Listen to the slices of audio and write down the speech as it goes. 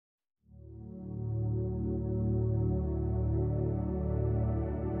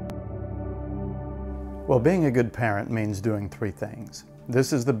Well, being a good parent means doing three things.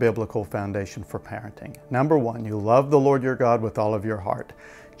 This is the biblical foundation for parenting. Number one, you love the Lord your God with all of your heart.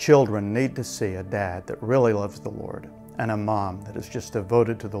 Children need to see a dad that really loves the Lord and a mom that is just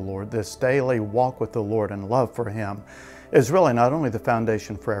devoted to the Lord. This daily walk with the Lord and love for Him is really not only the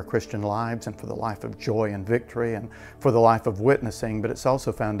foundation for our Christian lives and for the life of joy and victory and for the life of witnessing, but it's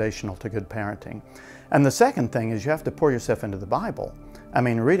also foundational to good parenting. And the second thing is you have to pour yourself into the Bible. I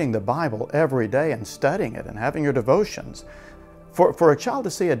mean, reading the Bible every day and studying it and having your devotions. For a child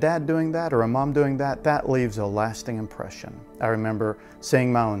to see a dad doing that or a mom doing that, that leaves a lasting impression. I remember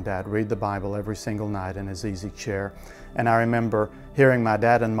seeing my own dad read the Bible every single night in his easy chair. And I remember hearing my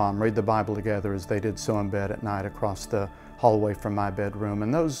dad and mom read the Bible together as they did so in bed at night across the hallway from my bedroom.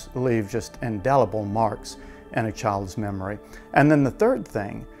 And those leave just indelible marks in a child's memory. And then the third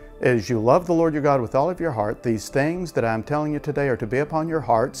thing is you love the Lord your God with all of your heart. These things that I'm telling you today are to be upon your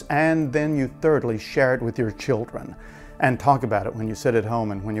hearts. And then you thirdly share it with your children and talk about it when you sit at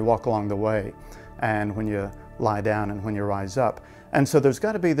home and when you walk along the way and when you lie down and when you rise up. And so there's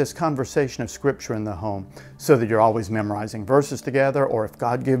got to be this conversation of Scripture in the home so that you're always memorizing verses together, or if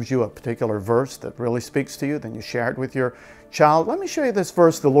God gives you a particular verse that really speaks to you, then you share it with your child. Let me show you this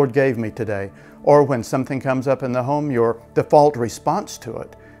verse the Lord gave me today. Or when something comes up in the home, your default response to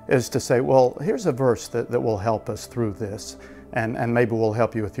it is to say, well, here's a verse that will help us through this. And maybe will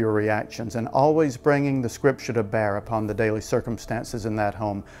help you with your reactions, and always bringing the Scripture to bear upon the daily circumstances in that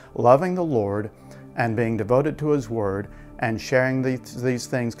home, loving the Lord and being devoted to His Word and sharing these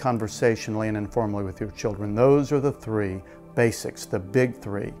things conversationally and informally with your children. Those are the three basics, the big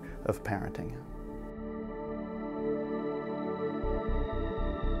three of parenting.